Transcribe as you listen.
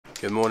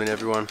Good morning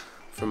everyone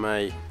from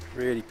a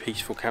really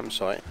peaceful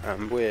campsite,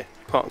 and we're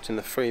parked in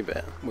the free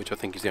bit, which I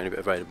think is the only bit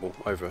available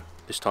over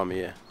this time of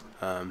year,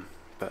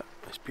 but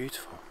it's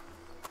beautiful.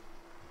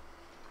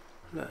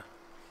 Look.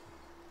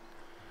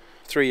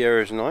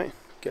 €3 a night,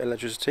 get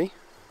electricity.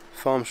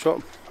 Farm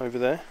shop over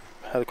there,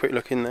 had a quick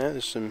look in there,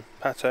 there's some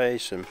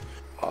pate, some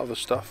other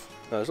stuff.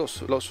 No,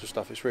 there's lots of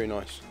stuff, it's really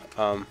nice.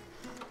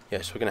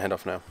 Yeah, so we're going to head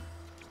off now,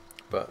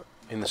 but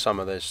in the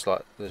summer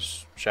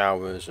there's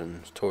showers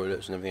and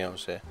toilets and everything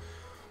else here.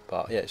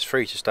 But yeah, it's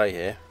free to stay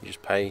here, you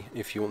just pay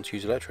if you want to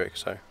use electric,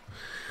 so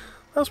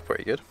that's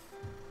pretty good.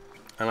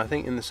 And I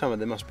think in the summer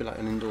there must be like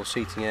an indoor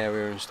seating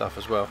area and stuff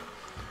as well,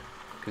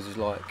 because there's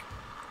like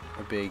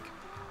a big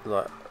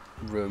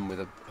room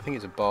with I think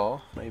it's a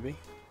bar maybe,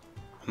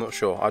 I'm not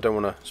sure, I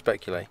don't want to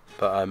speculate,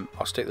 but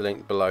I'll stick the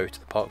link below to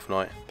the Park for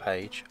Night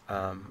page,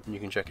 and you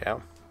can check it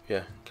out. Yeah,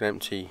 you can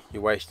empty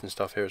your waste and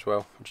stuff here as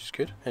well, which is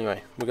good.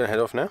 Anyway, we're going to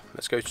head off now,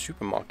 let's go to the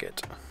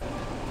supermarket.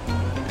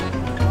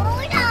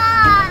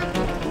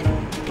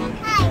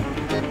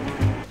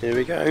 Here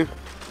we go.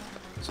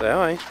 Say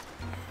hi.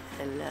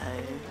 Hello.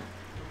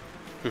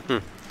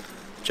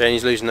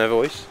 Jaynie's losing her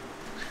voice,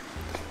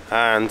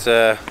 and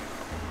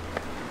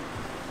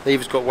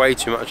Eva's got way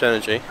too much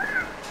energy,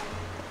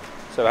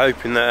 so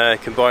hoping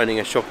that combining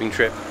a shopping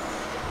trip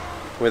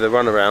with a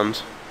run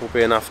around will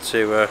be enough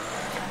to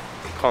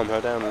calm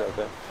her down a little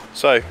bit.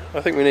 So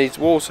I think we need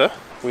water,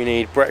 we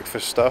need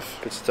breakfast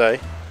stuff for today.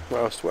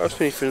 What else do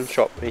we need from the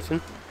shop,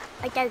 Ethan?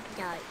 I don't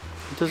know.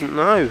 He doesn't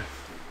know.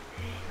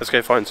 Let's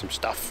go find some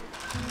stuff.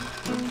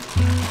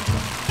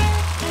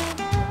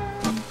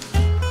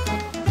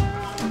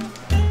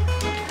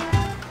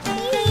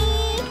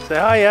 Say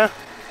hiya.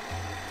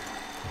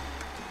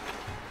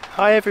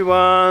 Hi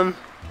everyone.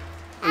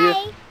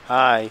 Hi.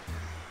 Hi.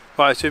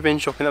 Right, so we've been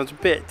shopping. That was a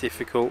bit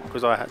difficult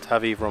because I had to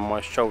have Eva on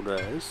my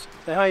shoulders.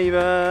 Say hi,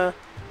 Eva.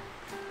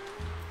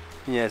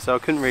 Yeah, so I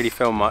couldn't really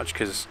film much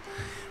because,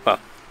 well,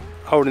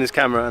 holding this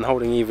camera and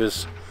holding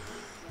Eva's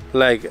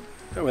leg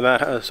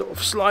without her sort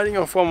of sliding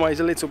off one way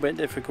is a little bit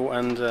difficult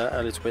and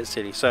a little bit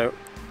silly. So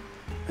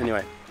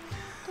anyway,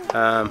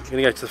 I'm going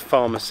to go to the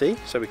pharmacy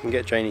so we can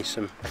get Jaynie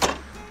some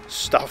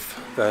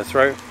stuff for her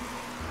throat,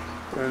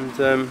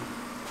 and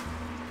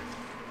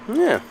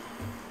yeah,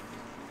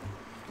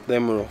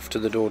 then we're off to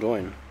the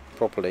Dordogne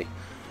properly.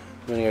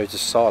 We're going to go to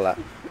Salat,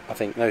 I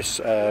think. No,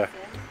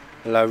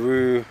 La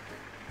Rue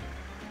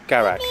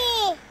Garac,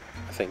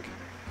 I think.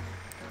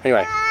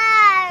 Anyway,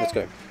 let's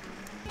go.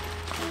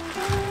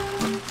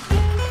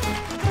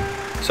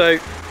 So,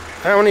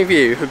 how many of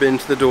you have been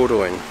to the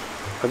Dordogne?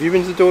 Have you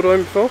been to the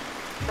Dordogne before?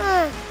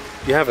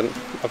 You haven't,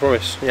 I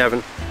promise, you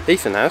haven't.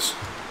 Ethan has.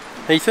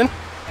 Ethan?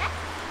 Yeah?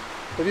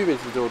 Have you been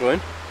to the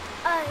Dordogne?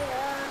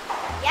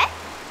 Yeah.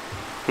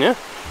 Yeah?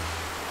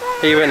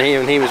 He went here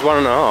when he was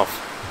 1.5.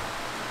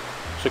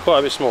 So quite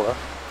a bit smaller.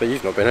 But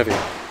you've not been, have you?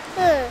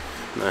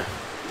 No. Well,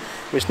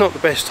 it's not the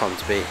best time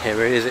to be here,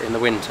 really, is it, in the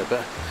winter,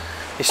 but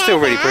it's still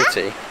really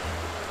pretty.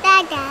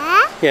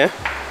 Dada? Yeah?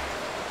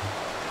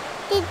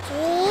 Did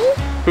you?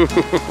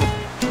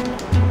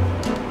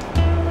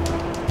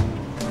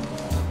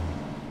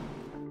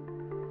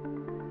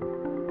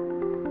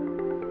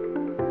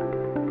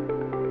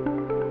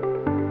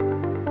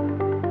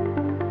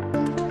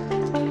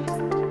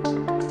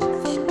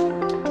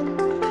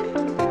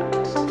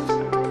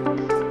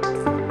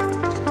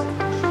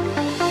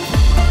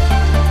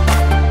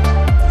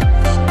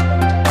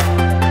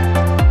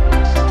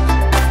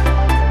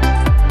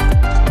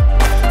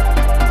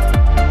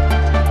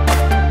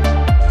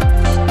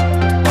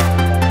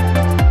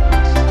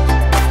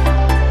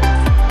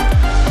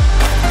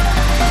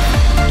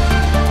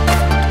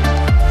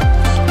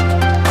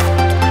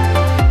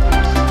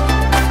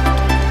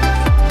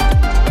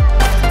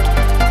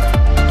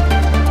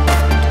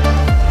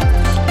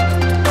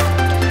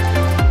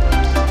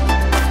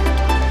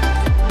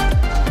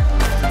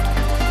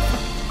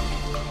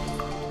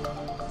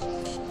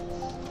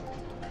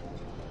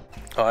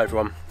 Hi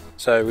everyone,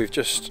 so we've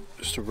just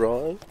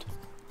arrived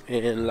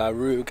in La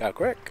Rue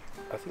Garac,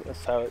 I think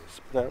that's how it's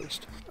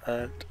pronounced,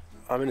 and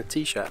I'm in a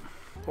tea shop.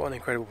 What an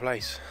incredible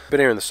place. Been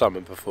here in the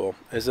summer before.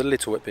 It's a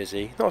little bit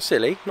busy, not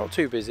silly, not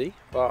too busy,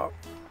 but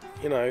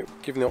you know,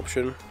 given the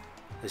option,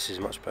 this is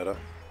much better.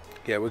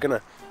 Yeah, we're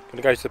gonna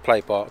go to the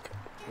play park,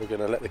 we're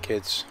gonna let the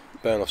kids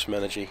burn off some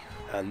energy,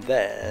 and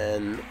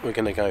then we're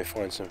gonna go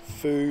find some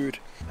food,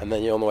 and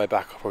then on the way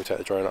back I'll probably take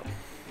the drone up.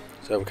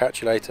 So we'll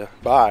catch you later,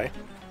 bye.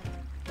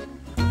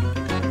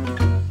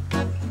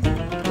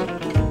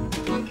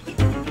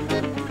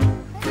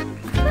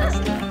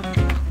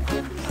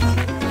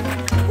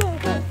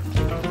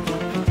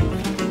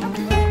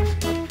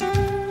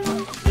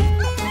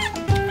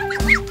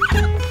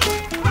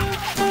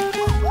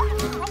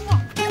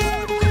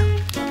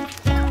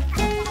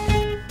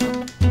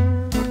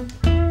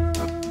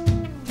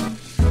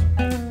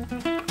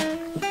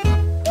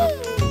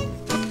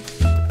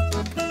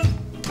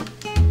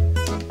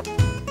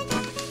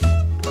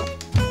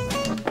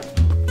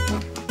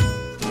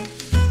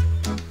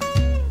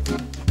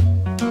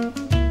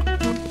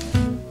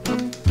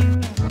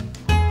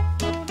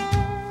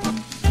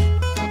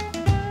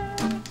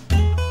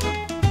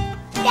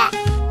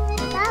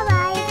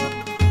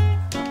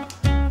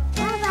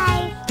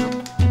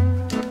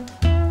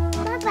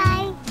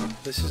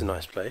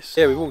 place.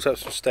 Yeah, we walked up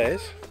some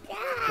stairs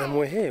and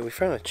we're here. We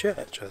found a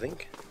church, I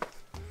think.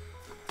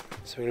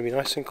 So we're going to be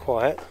nice and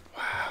quiet.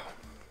 Wow.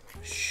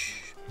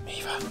 Shh.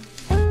 Eva.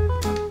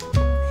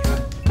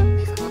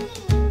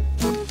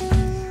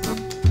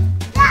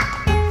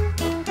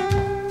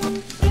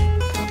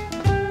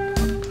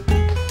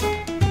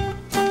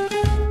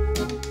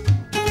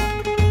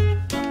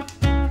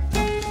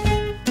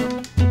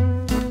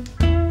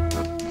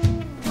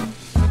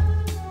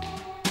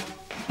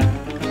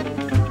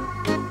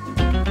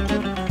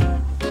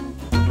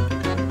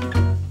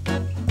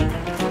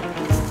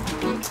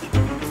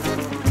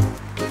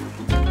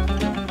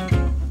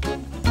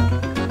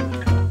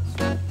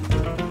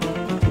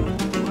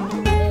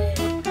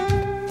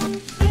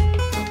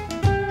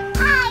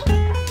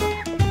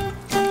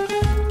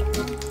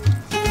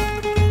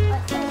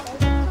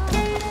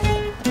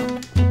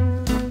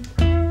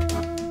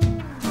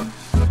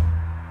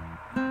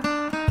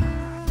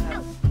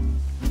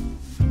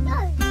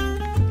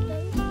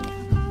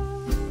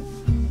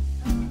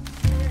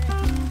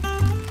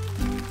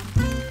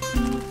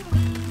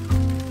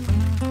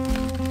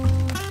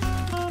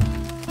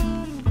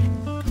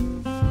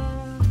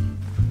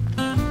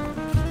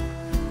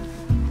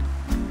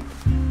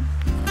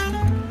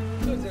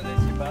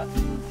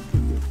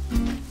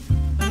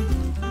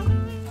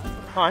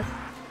 Hi.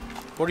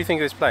 What do you think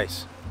of this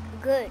place?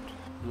 Good.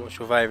 What's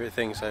your favourite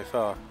thing so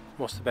far?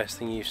 What's the best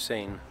thing you've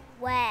seen?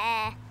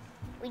 Where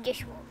we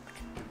just walked.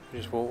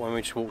 When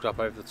we just walked up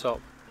over the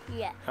top.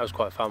 Yeah. That was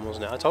quite fun,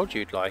 wasn't it? I told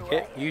you you'd like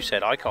it. You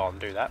said I can't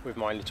do that with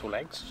my little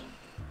legs.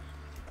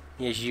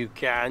 Yes, you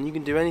can. You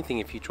can do anything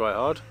if you try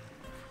hard.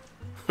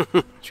 Do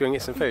you want to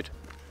get some food?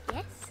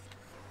 Yes.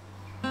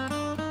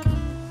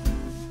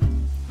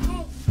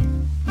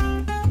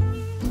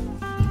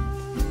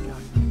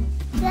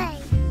 Hey.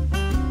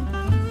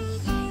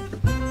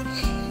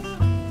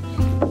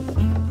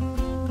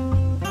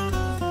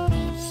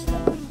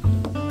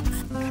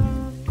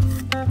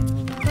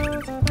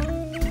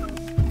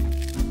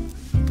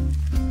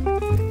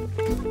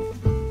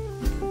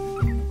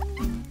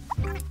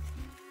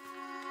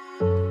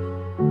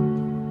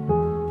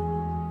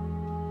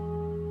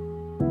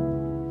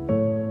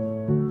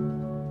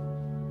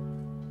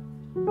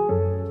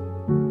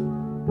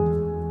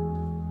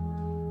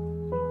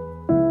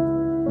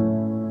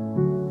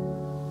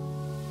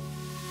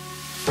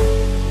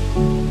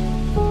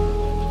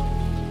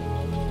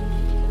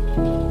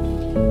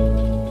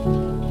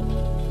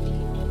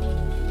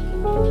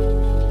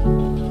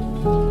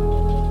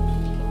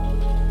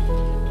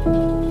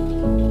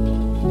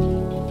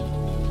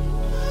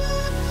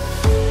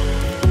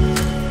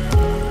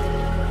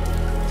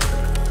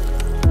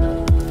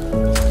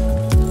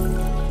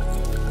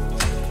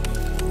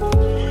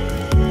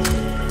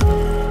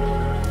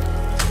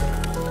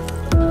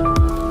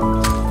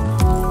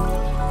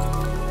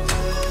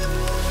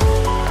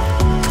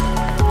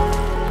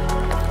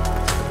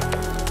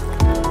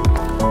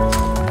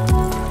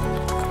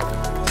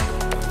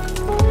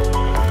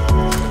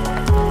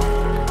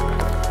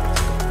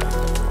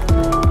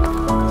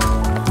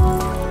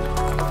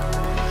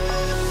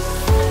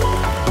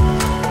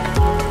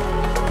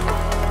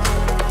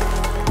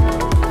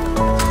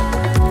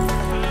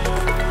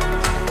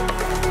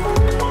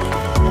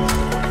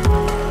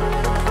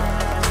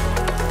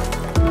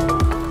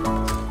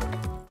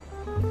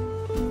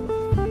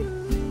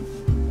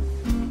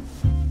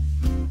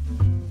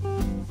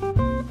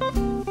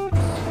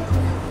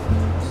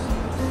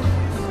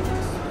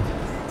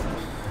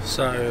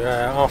 So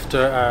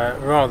after a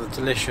rather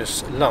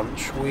delicious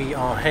lunch, we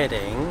are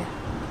heading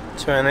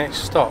to our next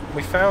stop.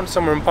 We found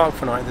somewhere in Park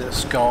for Night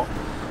that's got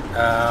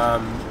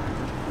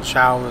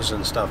showers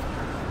and stuff.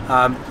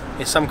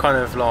 It's some kind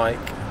of like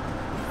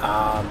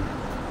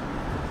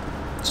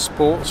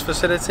sports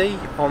facility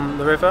on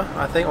the river,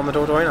 I think, on the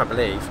Dordogne, I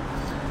believe.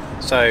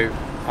 So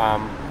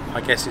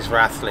I guess it's for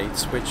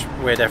athletes, which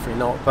we're definitely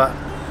not, but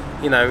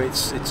you know,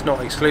 it's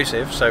not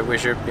exclusive, so we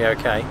should be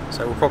okay.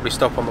 So we'll probably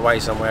stop on the way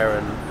somewhere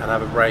and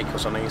have a break or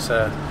something. It's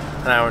an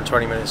hour and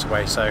 20 minutes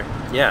away, so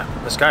yeah,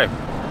 let's go.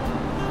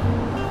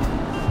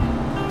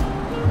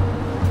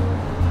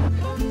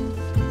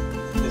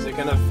 Is it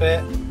gonna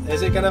fit?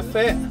 Is it gonna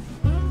fit?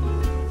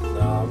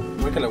 No,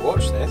 we're gonna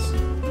watch this.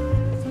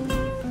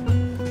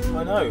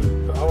 I know,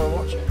 but I wanna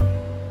watch it.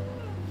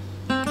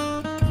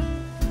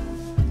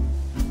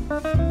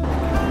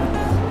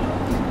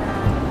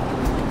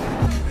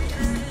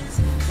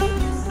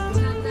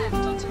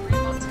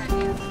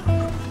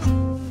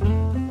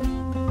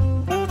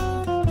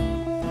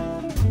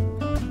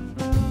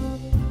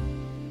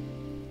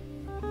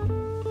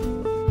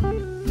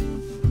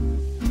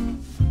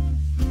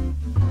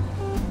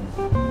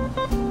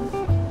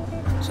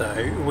 So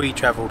we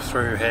travelled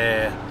through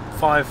here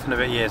 5 and a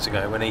bit years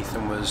ago when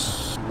Ethan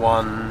was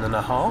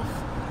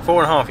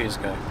 4.5 years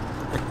ago.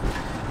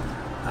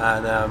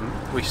 And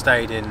we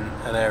stayed in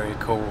an area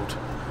called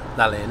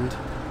Lalinde,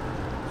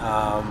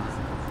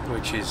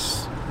 which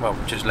is, well,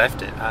 we just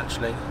left it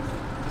actually.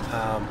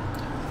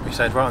 We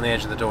stayed right on the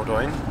edge of the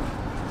Dordogne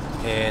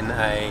in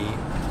a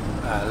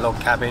log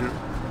cabin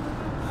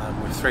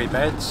with with 3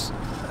 beds.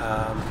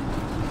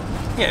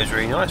 Yeah, it was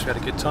really nice. We had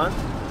a good time.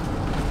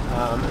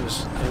 It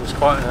was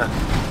quite a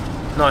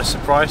nice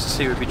surprise to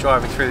see we'd be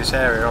driving through this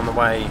area on the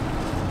way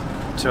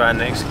to our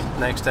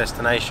next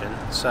destination.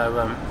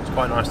 So it's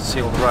quite nice to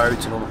see all the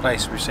roads and all the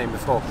places we've seen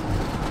before.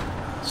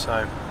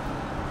 So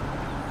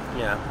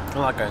yeah, I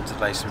like going to the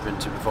places we've been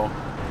to before.